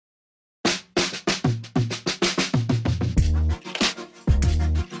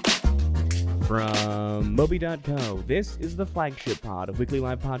From Moby.co, this is the Flagship Pod, a weekly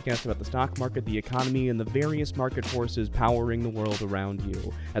live podcast about the stock market, the economy, and the various market forces powering the world around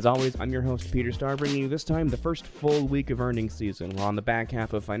you. As always, I'm your host, Peter Starr, bringing you this time the first full week of earnings season. We're on the back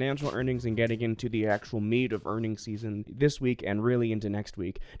half of financial earnings and getting into the actual meat of earnings season this week and really into next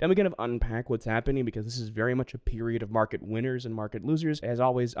week. Then we kind of unpack what's happening because this is very much a period of market winners and market losers. As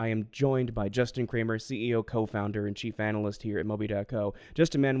always, I am joined by Justin Kramer, CEO, co-founder, and chief analyst here at Moby.co.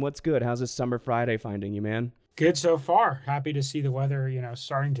 Justin, man, what's good? How's this summer Friday finding you, man? Good so far. Happy to see the weather,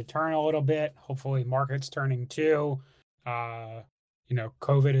 starting to turn a little bit. Hopefully markets turning too.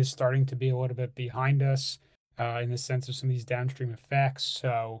 COVID is starting to be a little bit behind us in the sense of some of these downstream effects.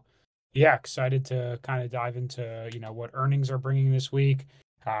 So yeah, excited to kind of dive into, what earnings are bringing this week.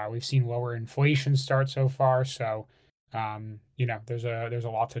 We've seen lower inflation start so far. So, there's a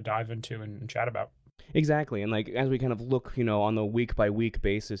lot to dive into and chat about. Exactly, and as we kind of look, on the week-by-week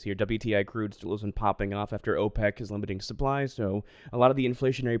basis here, WTI crude still isn't popping off after OPEC is limiting supply, so a lot of the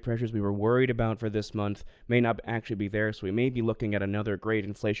inflationary pressures we were worried about for this month may not actually be there, so we may be looking at another great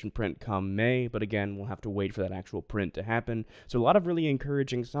inflation print come May, but again, we'll have to wait for that actual print to happen. So a lot of really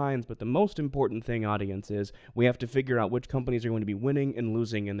encouraging signs, but the most important thing, audience, is we have to figure out which companies are going to be winning and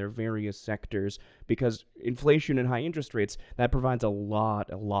losing in their various sectors, because inflation and high interest rates, that provides a lot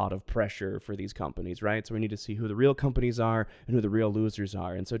of pressure for these companies, right? So we need to see who the real companies are and who the real losers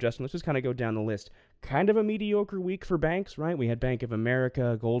are. And so, Justin, let's just kind of go down the list. Kind of a mediocre week for banks, right? We had Bank of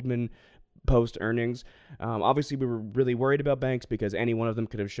America, Goldman post earnings. Obviously, we were really worried about banks because any one of them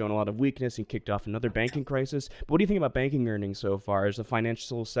could have shown a lot of weakness and kicked off another banking crisis. But what do you think about banking earnings so far? Is the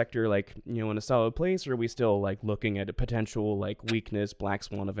financial sector in a solid place, or are we still looking at a potential weakness, black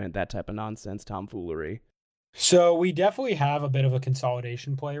swan event, that type of nonsense, tomfoolery? So we definitely have a bit of a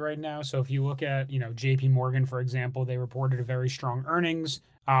consolidation play right now. So if you look at, JP Morgan, for example, they reported a very strong earnings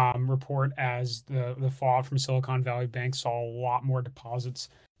report as the fallout from Silicon Valley Bank saw a lot more deposits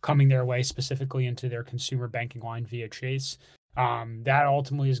coming their way, specifically into their consumer banking line via Chase. That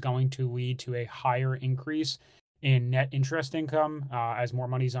ultimately is going to lead to a higher increase in net interest income as more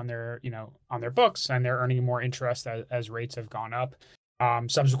money's on their books and they're earning more interest as rates have gone up.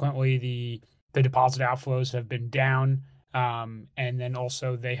 Subsequently, the deposit outflows have been down, and then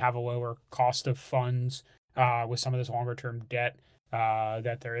also they have a lower cost of funds with some of this longer-term debt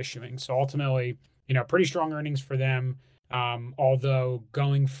that they're issuing. So ultimately, pretty strong earnings for them. Although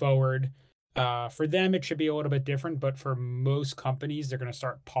going forward, for them it should be a little bit different. But for most companies, they're going to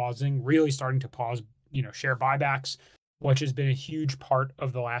start really starting to pause, share buybacks, which has been a huge part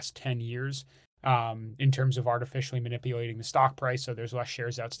of the last 10 years in terms of artificially manipulating the stock price. So there's less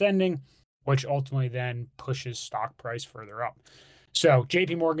shares outstanding, which ultimately then pushes stock price further up. So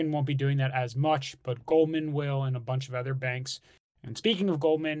JP Morgan won't be doing that as much, but Goldman will and a bunch of other banks. And speaking of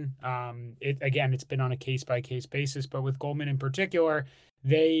Goldman, it's been on a case-by-case basis, but with Goldman in particular,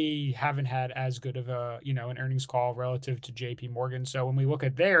 they haven't had as good of an earnings call relative to JP Morgan. So when we look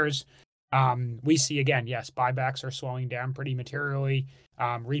at theirs, we see, again, yes, buybacks are slowing down pretty materially.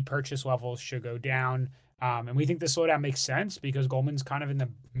 Repurchase levels should go down. And we think the slowdown makes sense because Goldman's kind of in the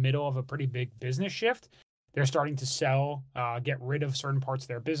middle of a pretty big business shift. They're starting to sell, get rid of certain parts of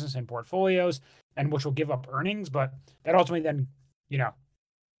their business and portfolios, and which will give up earnings. But that ultimately then,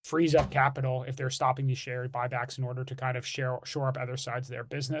 frees up capital if they're stopping these share buybacks in order to kind of shore up other sides of their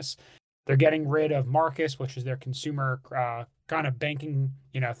business. They're getting rid of Marcus, which is their consumer kind of banking,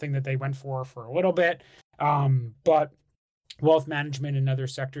 thing that they went for a little bit. But wealth management and other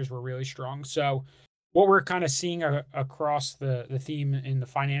sectors were really strong. So what we're kind of seeing across the theme in the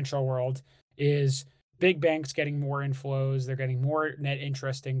financial world is big banks getting more inflows. They're getting more net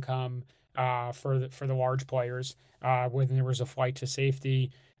interest income for the large players when there was a flight to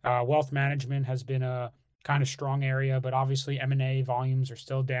safety. Wealth management has been a kind of strong area, but obviously M&A volumes are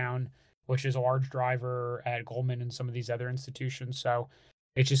still down, which is a large driver at Goldman and some of these other institutions. So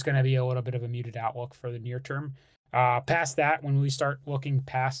it's just going to be a little bit of a muted outlook for the near term. Past that, when we start looking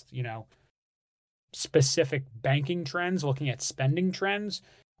past, specific banking trends, looking at spending trends,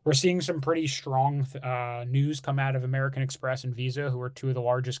 we're seeing some pretty strong news come out of American Express and Visa, who are two of the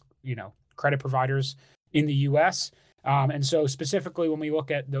largest, credit providers in the U.S. And so specifically when we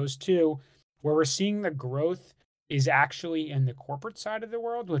look at those two, where we're seeing the growth is actually in the corporate side of the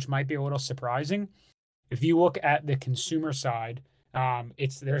world, which might be a little surprising. If you look at the consumer side,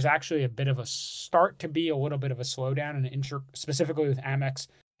 there's actually a bit of a little bit of a slowdown, and specifically with Amex,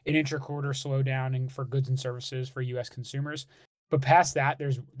 an intra-quarter slowdown for goods and services for U.S. consumers. But past that,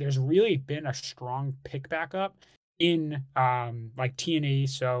 there's really been a strong pick back up in T&E.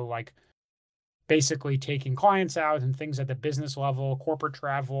 So basically taking clients out and things at the business level, corporate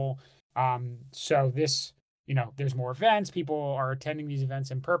travel, So this, there's more events. People are attending these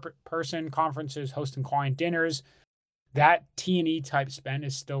events in person, conferences, hosting client dinners. That T&E type spend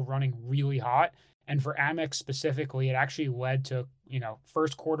is still running really hot. And for Amex specifically, it actually led to,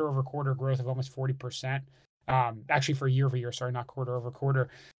 first quarter over quarter growth of almost 40%. Actually for year over year, sorry, not quarter over quarter.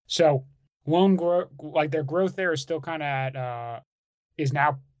 So loan growth, like their growth there is still kind of is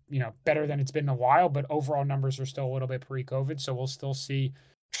now, better than it's been in a while, but overall numbers are still a little bit pre-COVID. So we'll still see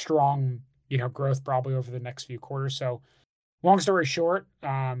strong, growth probably over the next few quarters. So long story short,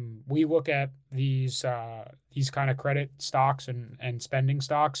 we look at these kind of credit stocks and spending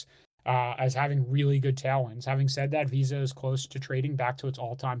stocks as having really good tailwinds. Having said that, Visa is close to trading back to its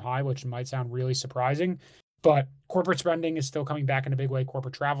all-time high, which might sound really surprising, but corporate spending is still coming back in a big way.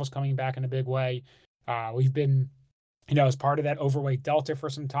 Corporate travel is coming back in a big way. We've been, as part of that overweight Delta for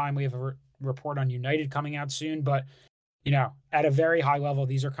some time. We have a report on United coming out soon, but at a very high level,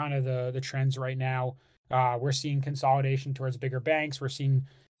 these are kind of the trends right now. We're seeing consolidation towards bigger banks. We're seeing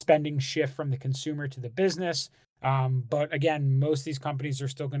spending shift from the consumer to the business. But again, most of these companies are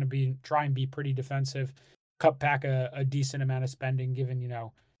still going to try and be pretty defensive, cut back a decent amount of spending, given,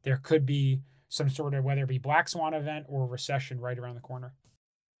 there could be some sort of, whether it be black swan event or recession right around the corner.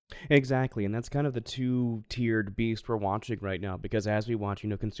 Exactly, and that's kind of the two-tiered beast we're watching right now. Because as we watch,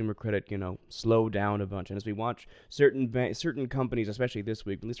 consumer credit, slow down a bunch, and as we watch certain companies, especially this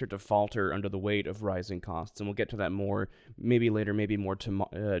week, really start to falter under the weight of rising costs, and we'll get to that more maybe later, maybe more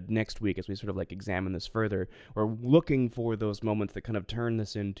next week as we sort of like examine this further. We're looking for those moments that kind of turn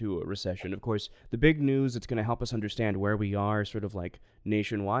this into a recession. Of course, the big news that's going to help us understand where we are, sort of like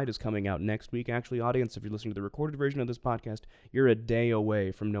nationwide, is coming out next week. Actually, audience, if you're listening to the recorded version of this podcast, you're a day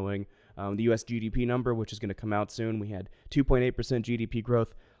away from knowing the U.S. GDP number, which is going to come out soon. We had 2.8% GDP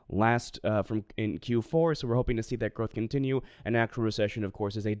growth last in Q4, so we're hoping to see that growth continue. An actual recession, of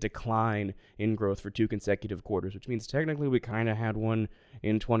course, is a decline in growth for 2 consecutive quarters, which means technically we kind of had one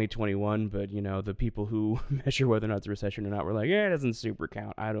in 2021, but the people who measure whether or not it's a recession or not were like, yeah, it doesn't super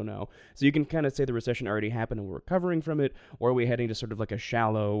count. I don't know. So you can kind of say the recession already happened and we're recovering from it, or are we heading to sort of like a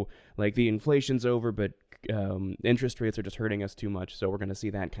shallow, like the inflation's over, but interest rates are just hurting us too much, so we're going to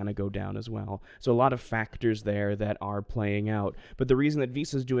see that kind of go down as well. So a lot of factors there that are playing out. But the reason that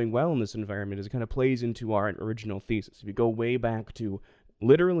Visa is doing well in this environment is it kind of plays into our original thesis. If you go way back to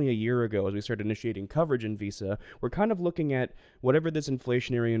literally a year ago, as we started initiating coverage in Visa, we're kind of looking at whatever this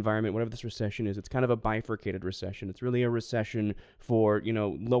inflationary environment, whatever this recession is, it's kind of a bifurcated recession. It's really a recession for,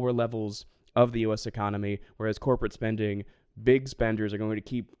 lower levels of the U.S. economy, whereas corporate spending, big spenders are going to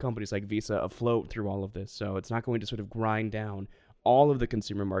keep companies like Visa afloat through all of this. So it's not going to sort of grind down all of the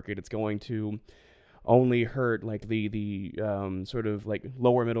consumer market. It's going to only hurt like the sort of like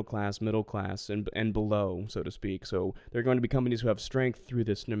lower middle class, and below, so to speak. So there are going to be companies who have strength through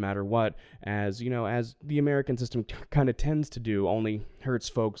this no matter what, as the American system kind of tends to do, only hurts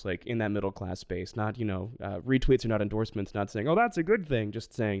folks like in that middle class space. Not, retweets are not endorsements, not saying, oh, that's a good thing,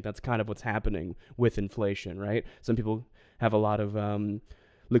 just saying that's kind of what's happening with inflation, right? Some people have a lot of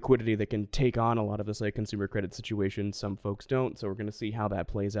liquidity that can take on a lot of this like consumer credit situation. Some folks don't, so we're going to see how that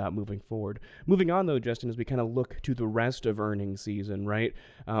plays out moving forward. Moving on though, Justin, as we kind of look to the rest of earnings season, right?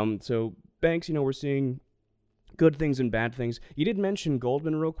 So banks, we're seeing good things and bad things. You did mention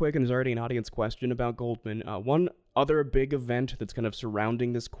Goldman real quick, and there's already an audience question about Goldman. One other big event that's kind of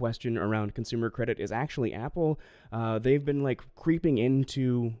surrounding this question around consumer credit is actually Apple. They've been like creeping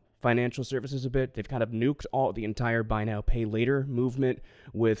into financial services a bit. They've kind of nuked the entire buy now pay later movement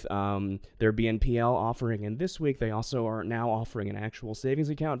with their BNPL offering, and this week they also are now offering an actual savings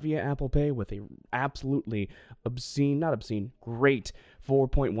account via Apple Pay with a absolutely great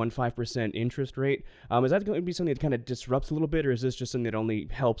 4.15% interest rate. Is that going to be something that kind of disrupts a little bit, or is this just something that only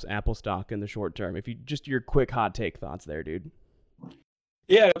helps Apple stock in the short term? If you just your quick hot take thoughts there, dude.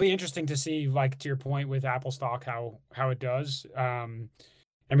 Yeah, it'll be interesting to see, like to your point with Apple stock, how it does.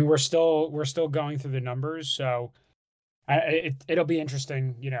 I mean, we're still going through the numbers, so it'll be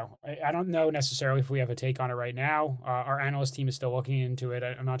interesting. I don't know necessarily if we have a take on it right now. Our analyst team is still looking into it.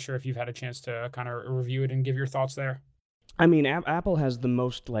 I'm not sure if you've had a chance to kind of review it and give your thoughts there. I mean, Apple has the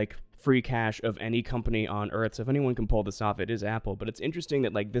most like free cash of any company on earth. So if anyone can pull this off, it is Apple. But it's interesting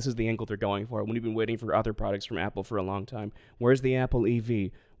that like this is the angle they're going for when we've been waiting for other products from Apple for a long time. Where's the Apple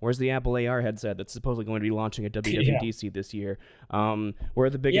EV? Where's the Apple AR headset that's supposedly going to be launching at WWDC this year? Where are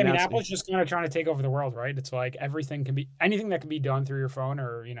the big announcements? Apple's just kind of trying to take over the world, right? It's like anything that can be done through your phone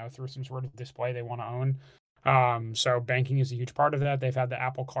or through some sort of display they want to own. So banking is a huge part of that. They've had the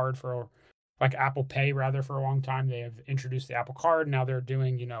Apple Card like Apple Pay rather for a long time. They have introduced the Apple Card. Now they're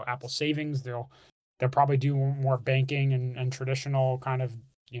doing Apple Savings. They'll probably do more banking and traditional kind of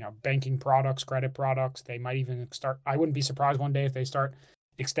banking products, credit products. They might even start. I wouldn't be surprised one day if they start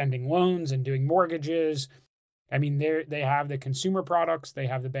extending loans and doing mortgages. I mean, they have the consumer products, they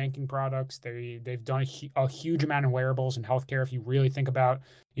have the banking products. They've done a huge amount of wearables in healthcare. If you really think about,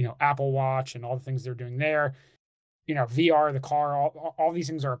 Apple Watch and all the things they're doing there, VR, the car, all these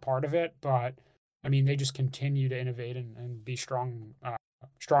things are a part of it. But I mean, they just continue to innovate and be strong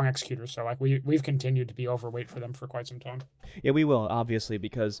executors. So like we've continued to be overweight for them for quite some time. Yeah, we will, obviously,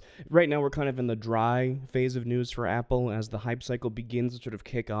 because right now we're kind of in the dry phase of news for Apple as the hype cycle begins to sort of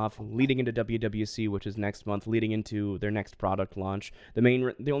kick off, leading into WWC, which is next month, leading into their next product launch.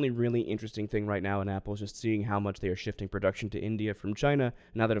 The only really interesting thing right now in Apple is just seeing how much they are shifting production to India from China,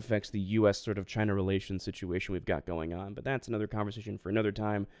 and how that affects the U.S. sort of China relations situation we've got going on. But that's another conversation for another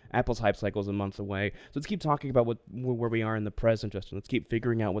time. Apple's hype cycle is a month away, so let's keep talking about where we are in the present, Justin. Let's keep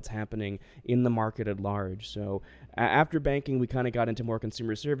figuring out what's happening in the market at large. So after banking, we kind of got into more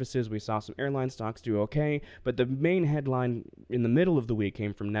consumer services. We saw some airline stocks do okay, but the main headline in the middle of the week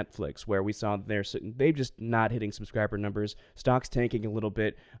came from Netflix, where we saw they've just not hitting subscriber numbers. Stocks tanking a little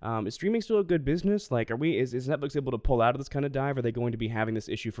bit. Is streaming still a good business? Like, is Netflix able to pull out of this kind of dive? Or are they going to be having this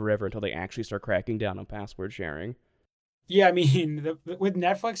issue forever until they actually start cracking down on password sharing? Yeah, I mean, with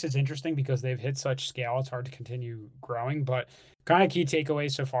Netflix, it's interesting because they've hit such scale; it's hard to continue growing. But kind of key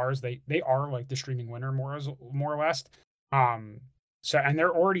takeaways so far is they are like the streaming winner more or less. Um, so and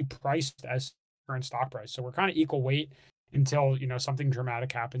they're already priced as current stock price, so we're kind of equal weight until something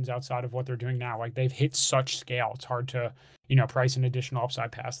dramatic happens outside of what they're doing now. Like they've hit such scale, it's hard to price an additional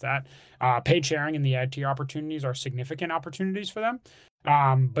upside past that. Paid sharing and the ad tier opportunities are significant opportunities for them.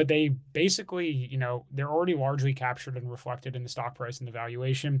 But they basically, they're already largely captured and reflected in the stock price and the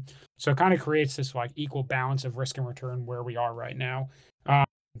valuation. So it kind of creates this like equal balance of risk and return where we are right now. Um,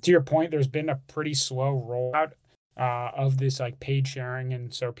 to your point, there's been a pretty slow rollout of this like paid sharing,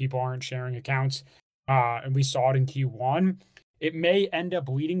 and so people aren't sharing accounts. And we saw it in Q1. It may end up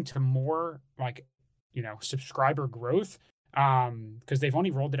leading to more like, subscriber growth because they've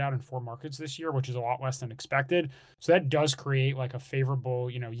only rolled it out in 4 markets this year, which is a lot less than expected. So that does create like a favorable,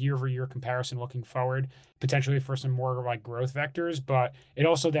 year-over-year comparison looking forward, potentially for some more like growth vectors. But it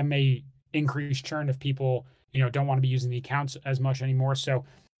also then may increase churn if people, don't want to be using the accounts as much anymore. So,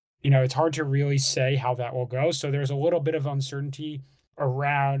 it's hard to really say how that will go. So there's a little bit of uncertainty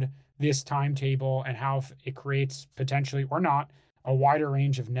around this timetable and how it creates potentially or not a wider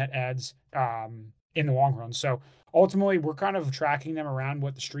range of net ads in the long run. So ultimately, we're kind of tracking them around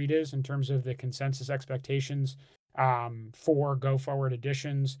what the street is in terms of the consensus expectations for go forward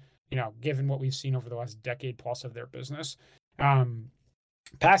additions, given what we've seen over the last decade plus of their business.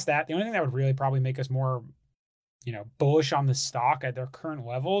 Past that, the only thing that would really probably make us more, bullish on the stock at their current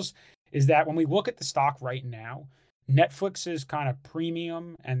levels is that when we look at the stock right now, Netflix's kind of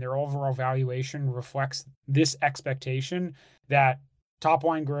premium and their overall valuation reflects this expectation that top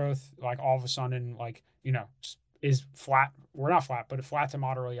line growth, like all of a sudden, like, is flat. We're not flat, but flat to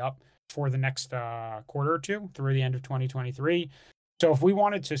moderately up for the next quarter or two through the end of 2023. So if we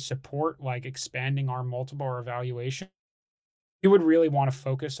wanted to support like expanding our multiple or valuation, we would really want to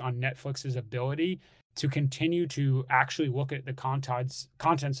focus on Netflix's ability to continue to actually look at the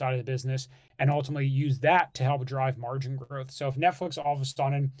content side of the business and ultimately use that to help drive margin growth. So if Netflix all of a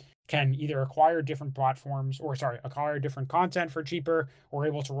sudden can either acquire different platforms acquire different content for cheaper, or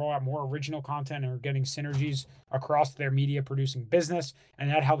able to roll out more original content and are getting synergies across their media producing business, and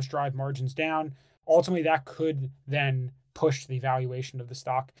that helps drive margins down, ultimately that could then push the valuation of the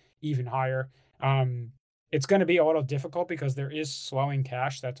stock even higher. It's going to be a little difficult because there is slowing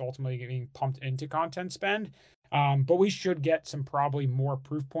cash that's ultimately getting pumped into content spend. But we should get some probably more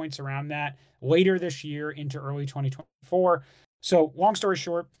proof points around that later this year into early 2024. So long story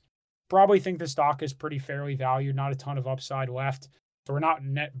short, probably think the stock is pretty fairly valued, not a ton of upside left. So we're not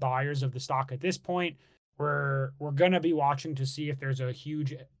net buyers of the stock at this point. We're going to be watching to see if there's a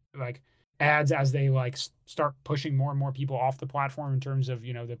huge like ads as they like start pushing more and more people off the platform in terms of,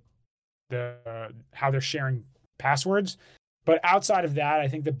 the how they're sharing passwords. But outside of that, I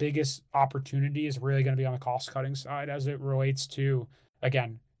think the biggest opportunity is really going to be on the cost cutting side as it relates to,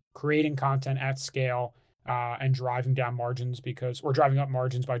 again, creating content at scale and driving down margins or driving up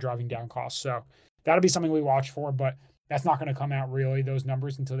margins by driving down costs. So that'll be something we watch for, but that's not going to come out really, those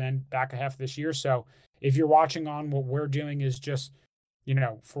numbers, until then back a half of this year. So if you're watching on, what we're doing is just,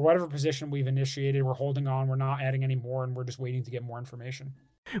 for whatever position we've initiated, we're holding on, we're not adding any more, and we're just waiting to get more information.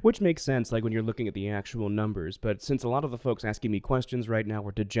 Which makes sense, like when you're looking at the actual numbers. But since a lot of the folks asking me questions right now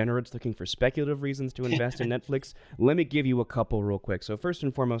are degenerates looking for speculative reasons to invest in Netflix, let me give you a couple real quick. So first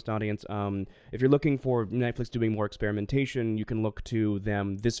and foremost, audience, if you're looking for Netflix doing more experimentation, you can look to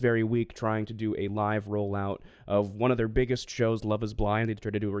them this very week trying to do a live rollout of one of their biggest shows, Love Is Blind. They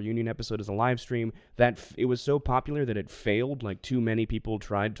tried to do a reunion episode as a live stream. It was so popular that it failed. Like too many people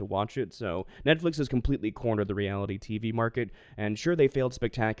tried to watch it. So Netflix has completely cornered the reality TV market. And sure, they failed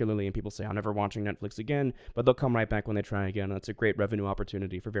spectacularly, and people say, I'm never watching Netflix again, but they'll come right back when they try again. That's a great revenue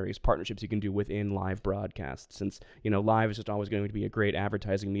opportunity for various partnerships you can do within live broadcasts, since, live is just always going to be a great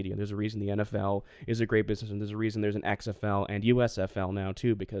advertising media. There's a reason the NFL is a great business, and there's a reason there's an XFL and USFL now,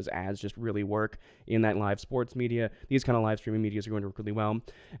 too, because ads just really work in that live sports media. These kind of live streaming medias are going to work really well.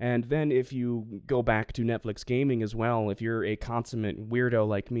 And then if you go back to Netflix gaming as well, if you're a consummate weirdo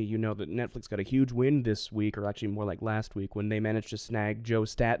like me, you know that Netflix got a huge win this week, or actually more like last week, when they managed to snag Joe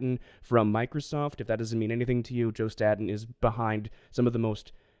Staten from Microsoft. If that doesn't mean anything to you, Joe Staten is behind some of the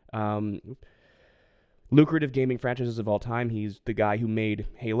most lucrative gaming franchises of all time. He's the guy who made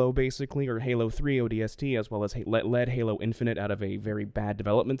Halo, basically, or Halo 3 ODST, as well as led Halo Infinite out of a very bad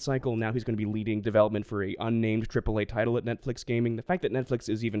development cycle. Now he's going to be leading development for a unnamed AAA title at Netflix Gaming. The fact that Netflix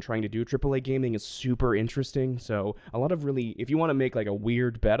is even trying to do AAA gaming is super interesting. So a lot of really, if you want to make like a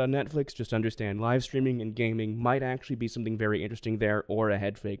weird bet on Netflix, just understand live streaming and gaming might actually be something very interesting there, or a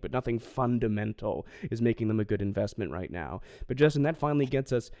head fake, but nothing fundamental is making them a good investment right now. But Justin, that finally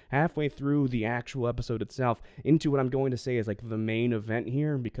gets us halfway through the actual episode itself into what I'm going to say is like the main event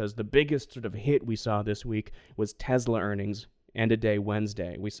here, because the biggest sort of hit we saw this week was Tesla earnings. End of day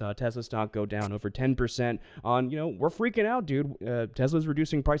Wednesday. We saw Tesla stock go down over 10% on, we're freaking out, dude. Tesla's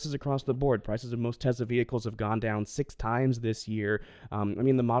reducing prices across the board. Prices of most Tesla vehicles have gone down 6 times this year.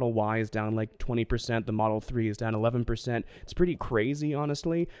 The Model Y is down like 20%. The Model 3 is down 11%. It's pretty crazy,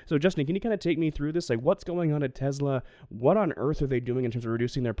 honestly. So, Justin, can you kind of take me through this? Like, what's going on at Tesla? What on earth are they doing in terms of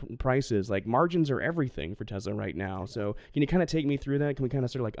reducing their prices? Like, margins are everything for Tesla right now. So, can you kind of take me through that? Can we kind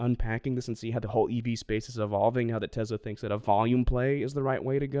of sort of like unpacking this and see how the whole EV space is evolving now that Tesla thinks that a volume play is the right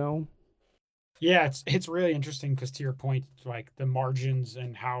way to go? Yeah, it's really interesting because to your point, like the margins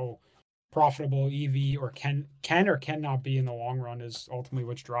and how profitable EV or can or cannot be in the long run is ultimately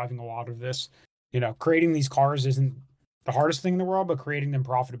what's driving a lot of this. Creating these cars isn't the hardest thing in the world, but creating them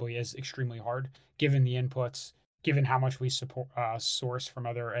profitably is extremely hard, given the inputs, given how much we support source from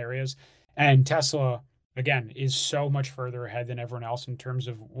other areas. And Tesla, again, is so much further ahead than everyone else in terms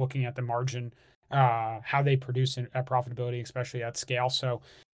of looking at the margin, how they produce profitability, especially at scale. So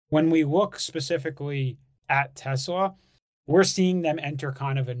when we look specifically at Tesla, we're seeing them enter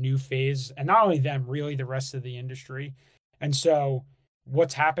kind of a new phase, and not only them, really the rest of the industry. And so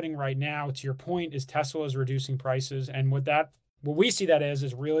what's happening right now, to your point, is Tesla is reducing prices. And what we see that as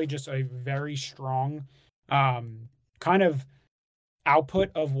is really just a very strong kind of output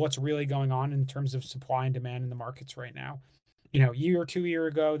of what's really going on in terms of supply and demand in the markets right now. Year or 2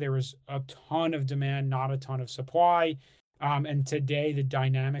 years ago, there was a ton of demand, not a ton of supply. And today the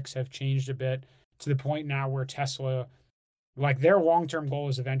dynamics have changed a bit to the point now where Tesla, like their long-term goal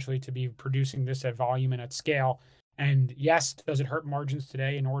is eventually to be producing this at volume and at scale. And yes, does it hurt margins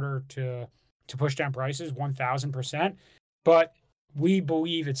today in order to push down prices? 1000%. But we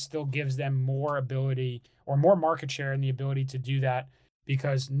believe it still gives them more ability or more market share and the ability to do that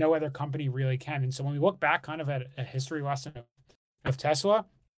because no other company really can. And so when we look back kind of at a history lesson of Tesla,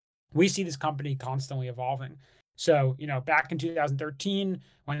 we see this company constantly evolving. So, back in 2013,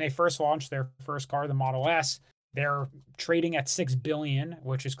 when they first launched their first car, the Model S, they're trading at $6 billion,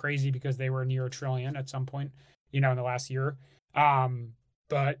 which is crazy because they were near $1 trillion at some point, in the last year.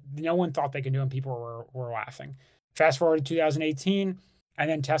 But no one thought they could do it, and people were laughing. Fast forward to 2018, and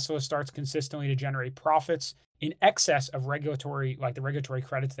then Tesla starts consistently to generate profits in excess of the regulatory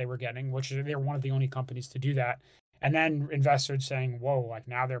credits they were getting, which they're one of the only companies to do that. And then investors saying, whoa, like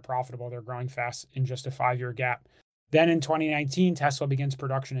now they're profitable. They're growing fast in just a 5-year gap. Then in 2019, Tesla begins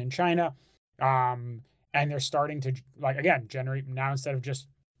production in China. And they're starting to, generate now instead of just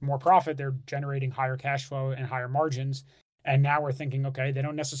more profit, they're generating higher cash flow and higher margins. And now we're thinking, okay, they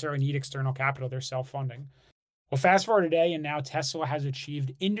don't necessarily need external capital. They're self-funding. Well, fast forward today, and now Tesla has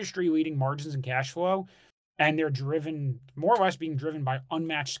achieved industry-leading margins and cash flow. And they're more or less being driven by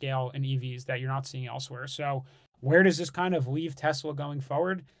unmatched scale in EVs that you're not seeing elsewhere. So where does this kind of leave Tesla going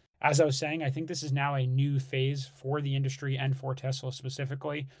forward? As I was saying, I think this is now a new phase for the industry and for Tesla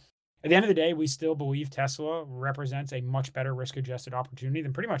specifically. At the end of the day, we still believe Tesla represents a much better risk-adjusted opportunity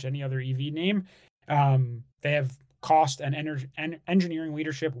than pretty much any other EV name. They have cost and engineering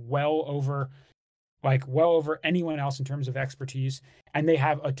leadership well over like well over anyone else in terms of expertise, and they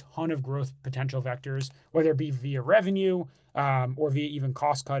have a ton of growth potential vectors, whether it be via revenue or via even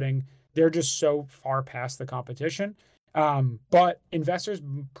cost cutting. They're just so far past the competition. But investors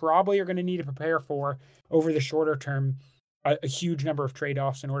probably are going to need to prepare for over the shorter term a huge number of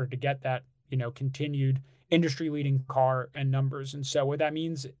trade-offs in order to get that, continued industry-leading car and numbers. And so what that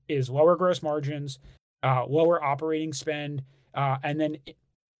means is lower gross margins, lower operating spend, and then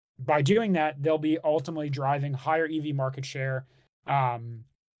by doing that, they'll be ultimately driving higher EV market share. Um,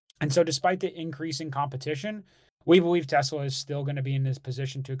 and so, despite the increasing competition, we believe Tesla is still going to be in this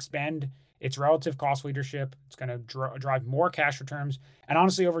position to expand its relative cost leadership. It's going to drive more cash returns. And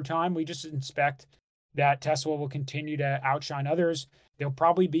honestly, over time, we just expect that Tesla will continue to outshine others. There'll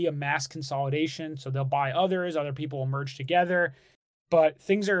probably be a mass consolidation. So they'll buy others, other people will merge together. But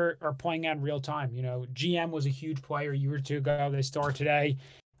things are playing out in real time. GM was a huge player a year or two ago. They still are today.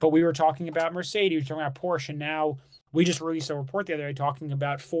 But we were talking about Mercedes, we were talking about Porsche, and now we just released a report the other day talking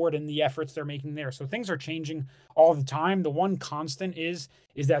about Ford and the efforts they're making there. So things are changing all the time. The one constant is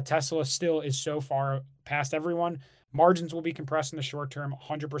that Tesla still is so far past everyone. Margins will be compressed in the short term,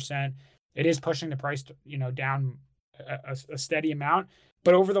 100%. It is pushing the price, down a steady amount.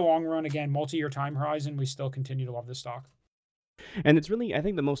 But over the long run, again, multi-year time horizon, we still continue to love this stock. And it's really, I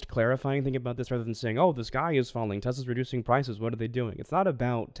think, the most clarifying thing about this, rather than saying, oh, the sky is falling, Tesla's reducing prices, what are they doing? It's not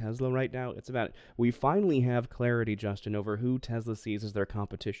about Tesla right now. It's about, we finally have clarity, Justin, over who Tesla sees as their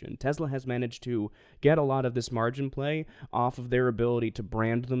competition. Tesla has managed to get a lot of this margin play off of their ability to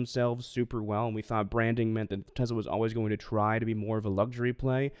brand themselves super well. And we thought branding meant that Tesla was always going to try to be more of a luxury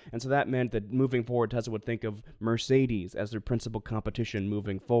play. And so that meant that moving forward, Tesla would think of Mercedes as their principal competition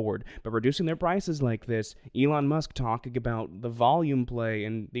moving forward. But reducing their prices like this, Elon Musk talking about the volume play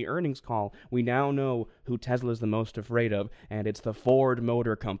in the earnings call, we now know who Tesla is the most afraid of, and it's the Ford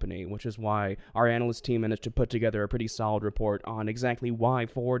Motor Company, which is why our analyst team managed to put together a pretty solid report on exactly why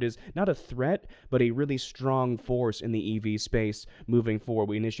Ford is not a threat, but a really strong force in the EV space moving forward.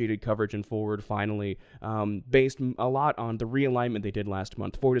 We initiated coverage in Ford finally, based a lot on the realignment they did last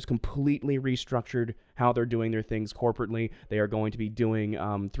month. Ford has completely restructured how they're doing their things corporately. They are going to be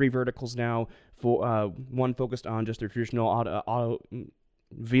doing 3 verticals now. One focused on just their traditional auto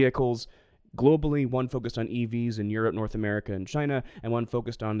vehicles globally, one focused on EVs in Europe, North America, and China, and one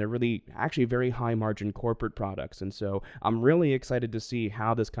focused on their really actually very high margin corporate products. And so I'm really excited to see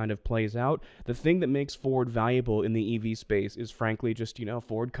how this kind of plays out. The thing that makes Ford valuable in the EV space is frankly just,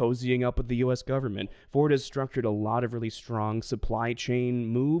 Ford cozying up with the US government. Ford has structured a lot of really strong supply chain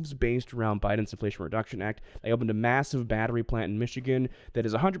moves based around Biden's Inflation Reduction Act. They opened a massive battery plant in Michigan that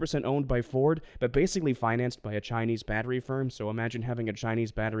is 100% owned by Ford, but basically financed by a Chinese battery firm. So imagine having a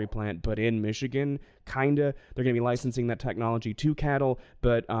Chinese battery plant, but in Michigan, kinda. They're going to be licensing that technology to cattle,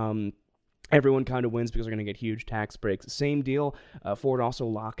 but everyone kind of wins because they're going to get huge tax breaks. Same deal. Ford also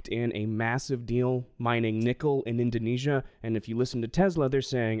locked in a massive deal mining nickel in Indonesia. And if you listen to Tesla, they're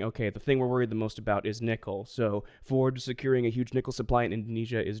saying, okay, the thing we're worried the most about is nickel. So Ford securing a huge nickel supply in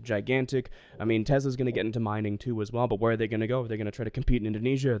Indonesia is gigantic. I mean, Tesla's going to get into mining too as well, but where are they going to go? Are they going to try to compete in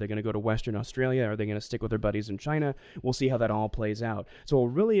Indonesia? Are they going to go to Western Australia? Are they going to stick with their buddies in China? We'll see how that all plays out. So a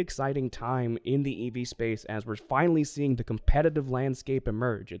really exciting time in the EV space as we're finally seeing the competitive landscape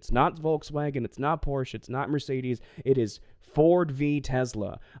emerge. It's not Volkswagen, it's not Porsche, it's not Mercedes, it is Ford v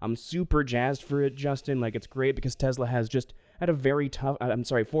Tesla. I'm super jazzed for it, Justin. It's great because Tesla has just had a very tough,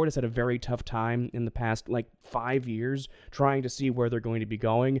 Ford has had a very tough time in the past 5 years trying to see where they're going to be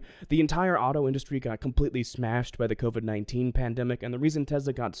going. The entire auto industry got completely smashed by the COVID-19 pandemic, and the reason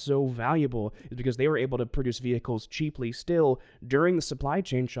Tesla got so valuable is because they were able to produce vehicles cheaply still during the supply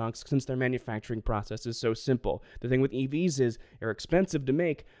chain shocks since their manufacturing process is so simple. The thing with EVs is they're expensive to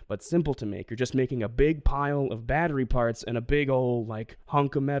make, but simple to make. You're just making a big pile of battery parts and a big old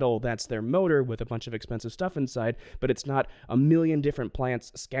hunk of metal that's their motor with a bunch of expensive stuff inside, but it's not a million different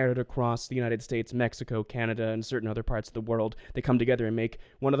plants scattered across the United States, Mexico, Canada, and certain other parts of the world. They come together and make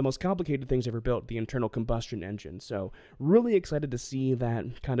one of the most complicated things ever built, the internal combustion engine. So really excited to see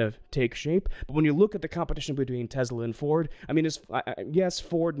that kind of take shape. But when you look at the competition between Tesla and Ford, I mean, yes,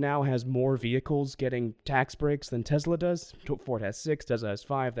 Ford now has more vehicles getting tax breaks than Tesla does. Ford has 6, Tesla has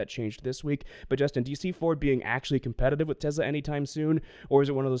 5. That changed this week. But Justin, do you see Ford being actually competitive with Tesla anytime soon? Or is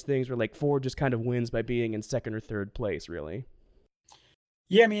it one of those things where Ford just kind of wins by being in second or third place, really?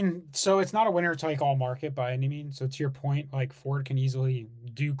 Yeah, I mean, so it's not a winner take all market by any means. So to your point, Ford can easily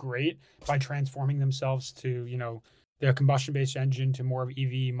do great by transforming themselves to, their combustion based engine to more of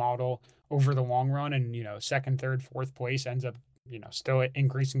EV model over the long run. And, second, third, fourth place ends up, still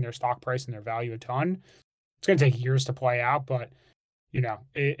increasing their stock price and their value a ton. It's going to take years to play out, but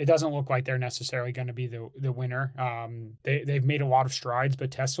it doesn't look like they're necessarily going to be the winner. They've made a lot of strides,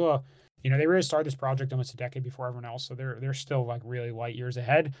 but Tesla, they really started this project almost a decade before everyone else, so they're still like really light years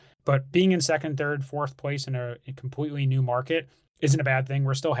ahead. But being in second, third, fourth place in a completely new market isn't a bad thing.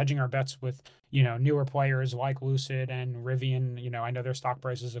 We're still hedging our bets with newer players like Lucid and Rivian. I know their stock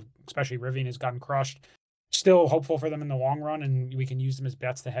prices of especially Rivian has gotten crushed. Still hopeful for them in the long run, and we can use them as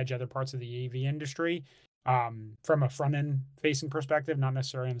bets to hedge other parts of the EV industry from a front end facing perspective, not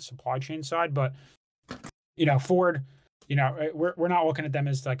necessarily on the supply chain side. But Ford, we're not looking at them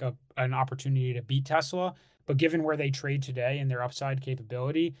as like an opportunity to beat Tesla, but given where they trade today and their upside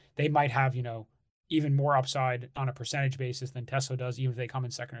capability, they might have even more upside on a percentage basis than Tesla does, even if they come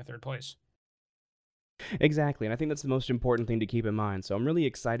in second or third place. Exactly, and I think that's the most important thing to keep in mind. So I'm really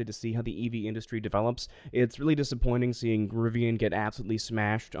excited to see how the EV industry develops. It's really disappointing seeing Rivian get absolutely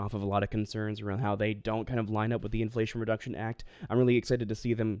smashed off of a lot of concerns around how they don't kind of line up with the Inflation Reduction Act. I'm really excited to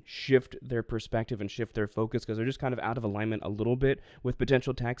see them shift their perspective and shift their focus because they're just kind of out of alignment a little bit with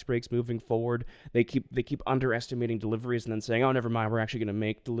potential tax breaks moving forward. They keep underestimating deliveries and then saying, "Oh, never mind, we're actually going to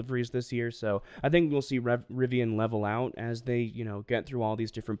make deliveries this year." So I think we'll see Rivian level out as they get through all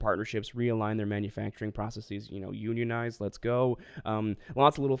these different partnerships, realign their manufacturing processes, unionize, let's go.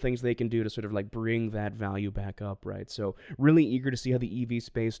 Lots of little things they can do to sort of like bring that value back up, right? So really eager to see how the EV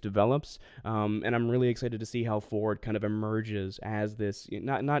space develops, and I'm really excited to see how Ford kind of emerges as this,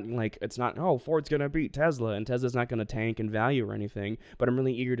 not like it's not, oh, Ford's gonna beat Tesla and Tesla's not gonna tank in value or anything, but I'm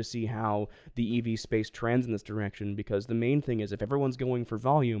really eager to see how the EV space trends in this direction, because the main thing is if everyone's going for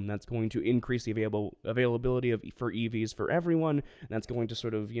volume, that's going to increase the availability for EVs for everyone, and that's going to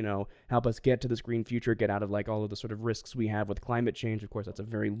sort of help us get to this green future, get out of like all of the sort of risks we have with climate change. Of course, that's a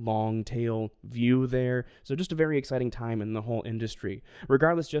very long tail view there. So just a very exciting time in the whole industry.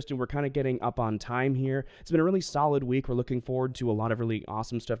 Regardless, Justin, we're kind of getting up on time here. It's been a really solid week. We're looking forward to a lot of really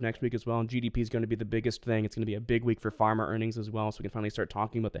awesome stuff next week as well. GDP is going to be the biggest thing. It's going to be a big week for pharma earnings as well. So we can finally start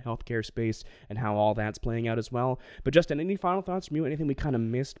talking about the healthcare space and how all that's playing out as well. But Justin, any final thoughts from you? Anything we kind of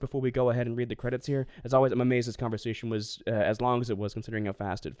missed before we go ahead and read the credits here? As always, I'm amazed this conversation was as long as it was, considering how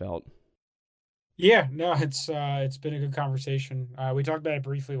fast it felt. Yeah, no, it's been a good conversation. We talked about it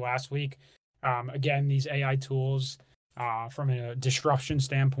briefly last week. Again, these AI tools, from a disruption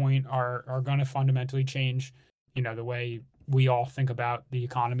standpoint, are going to fundamentally change, the way we all think about the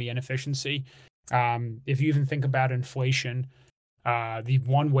economy and efficiency. If you even think about inflation, the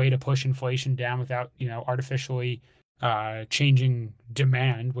one way to push inflation down without, artificially changing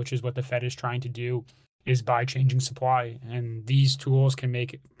demand, which is what the Fed is trying to do, is by changing supply. And these tools can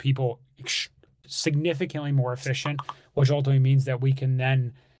make people significantly more efficient, which ultimately means that we can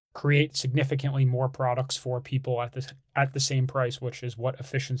then create significantly more products for people at the same price, which is what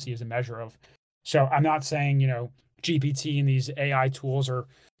efficiency is a measure of. So I'm not saying, GPT and these AI tools are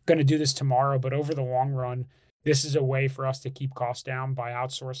going to do this tomorrow, but over the long run, this is a way for us to keep costs down by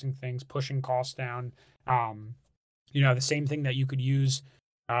outsourcing things, pushing costs down. The same thing that you could use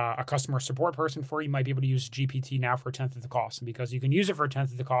a customer support person for, you might be able to use GPT now for a tenth of the cost. And because you can use it for a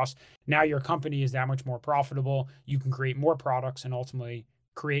tenth of the cost, now your company is that much more profitable. You can create more products and ultimately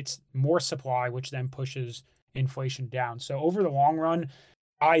creates more supply, which then pushes inflation down. So over the long run,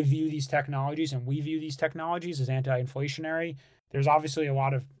 I view these technologies and we view these technologies as anti-inflationary. There's obviously a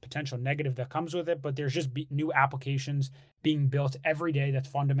lot of potential negative that comes with it, but there's just new applications being built every day that's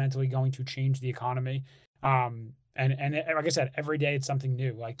fundamentally going to change the economy. And like I said, every day it's something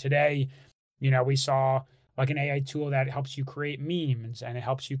new. Like today, we saw like an AI tool that helps you create memes and it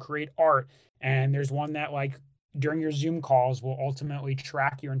helps you create art. And there's one that like during your Zoom calls will ultimately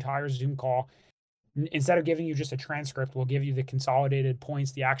track your entire Zoom call. Instead of giving you just a transcript, we'll give you the consolidated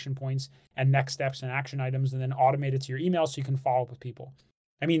points, the action points, and next steps and action items, and then automate it to your email so you can follow up with people.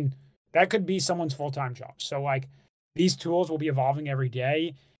 I mean, that could be someone's full-time job. So like these tools will be evolving every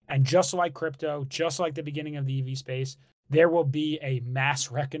day. And just like crypto, just like the beginning of the EV space, there will be a mass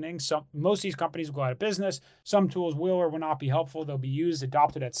reckoning. So most of these companies will go out of business. Some tools will or will not be helpful. They'll be used,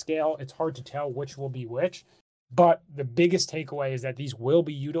 adopted at scale. It's hard to tell which will be which. But the biggest takeaway is that these will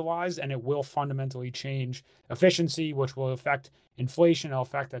be utilized and it will fundamentally change efficiency, which will affect inflation, it'll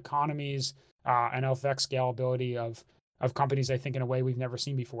affect economies, and it'll affect scalability of companies, I think, in a way we've never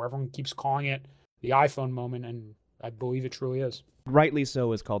seen before. Everyone keeps calling it the iPhone moment, and I believe it truly is. rightly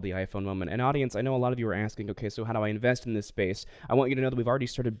so, is called the iPhone moment. And audience, I know a lot of you are asking, okay, so how do I invest in this space? I want you to know that we've already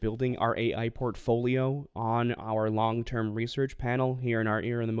started building our AI portfolio on our long-term research panel here in our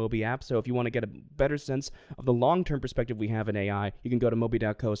Ear in the Moby app. So if you want to get a better sense of the long-term perspective we have in AI, you can go to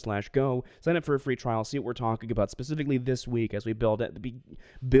moby.co/go, sign up for a free trial, see what we're talking about specifically this week as we build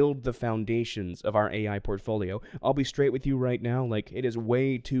the foundations of our AI portfolio. I'll be straight with you right now, like it is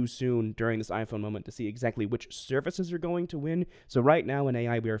way too soon during this iPhone moment to see exactly which services are going to win. So right now in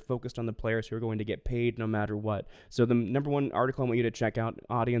AI, we are focused on the players who are going to get paid no matter what. So the number one article I want you to check out,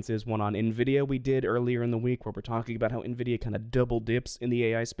 audience, is one on NVIDIA we did earlier in the week, where we're talking about how NVIDIA kind of double dips in the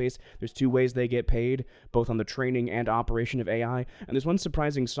AI space. There's two ways they get paid, both on the training and operation of AI. And there's one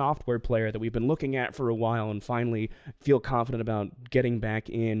surprising software player that we've been looking at for a while and finally feel confident about getting back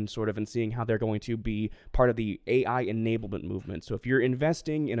in sort of and seeing how they're going to be part of the AI enablement movement. So if you're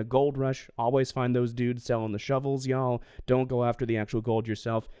investing in a gold rush, always find those dudes selling the shovels, y'all. Don't go after the actual gold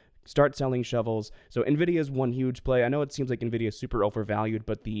yourself. Start selling shovels. So NVIDIA is one huge play. I know it seems like NVIDIA is super overvalued,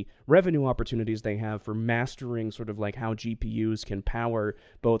 but the revenue opportunities they have for mastering sort of like how GPUs can power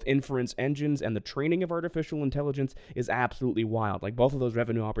both inference engines and the training of artificial intelligence is absolutely wild. Like both of those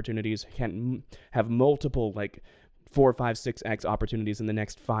revenue opportunities can have multiple like 4, 5, 6x opportunities in the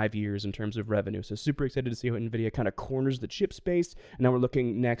next 5 years in terms of revenue. So super excited to see how NVIDIA kind of corners the chip space. And now we're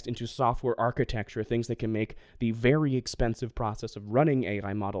looking next into software architecture, things that can make the very expensive process of running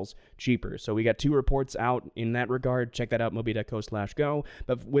AI models cheaper. So we got 2 reports out in that regard. Check that out, moby.co/go.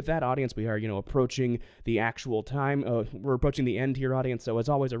 But with that, audience, we are, approaching the actual time. We're approaching the end here, audience. So as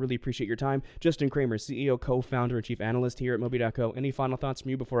always, I really appreciate your time. Justin Kramer, CEO, co-founder, and chief analyst here at moby.co. Any final thoughts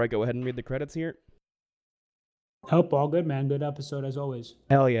from you before I go ahead and read the credits here? Hope all good, man. Good episode as always.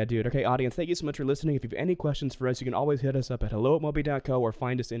 Hell yeah, dude. Okay, audience, thank you so much for listening. If you have any questions for us, you can always hit us up at hello@moby.co or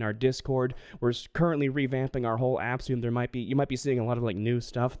find us in our Discord. We're currently revamping our whole app soon. You might be seeing a lot of like new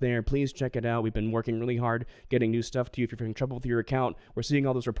stuff there. Please check it out. We've been working really hard getting new stuff to you. If you're having trouble with your account, we're seeing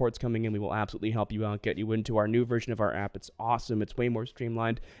all those reports coming in. We will absolutely help you out, get you into our new version of our app. It's awesome. It's way more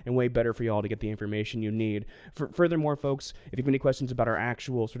streamlined and way better for you all to get the information you need. Furthermore, folks, if you have any questions about our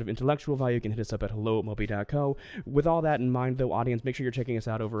actual sort of intellectual value, you can hit us up at hello@moby.co. With all that in mind, though, audience, make sure you're checking us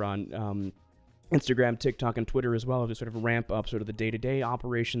out over on Instagram, TikTok, and Twitter as well to sort of ramp up sort of the day-to-day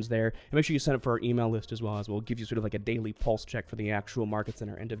operations there. And make sure you sign up for our email list as well, as we'll give you sort of like a daily pulse check for the actual markets in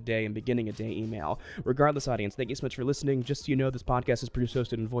our end of day and beginning of day email. Regardless, audience, thank you so much for listening. Just so you know, this podcast is produced,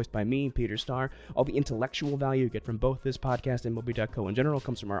 hosted, and voiced by me, Peter Starr. All the intellectual value you get from both this podcast and moby.co in general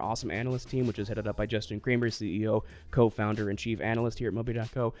comes from our awesome analyst team, which is headed up by Justin Kramer, CEO, co-founder, and chief analyst here at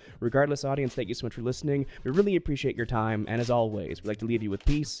moby.co. Regardless, audience, thank you so much for listening. We really appreciate your time, and as always, we'd like to leave you with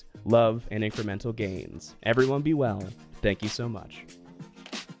peace, love, and incremental gains. Everyone be well. Thank you so much.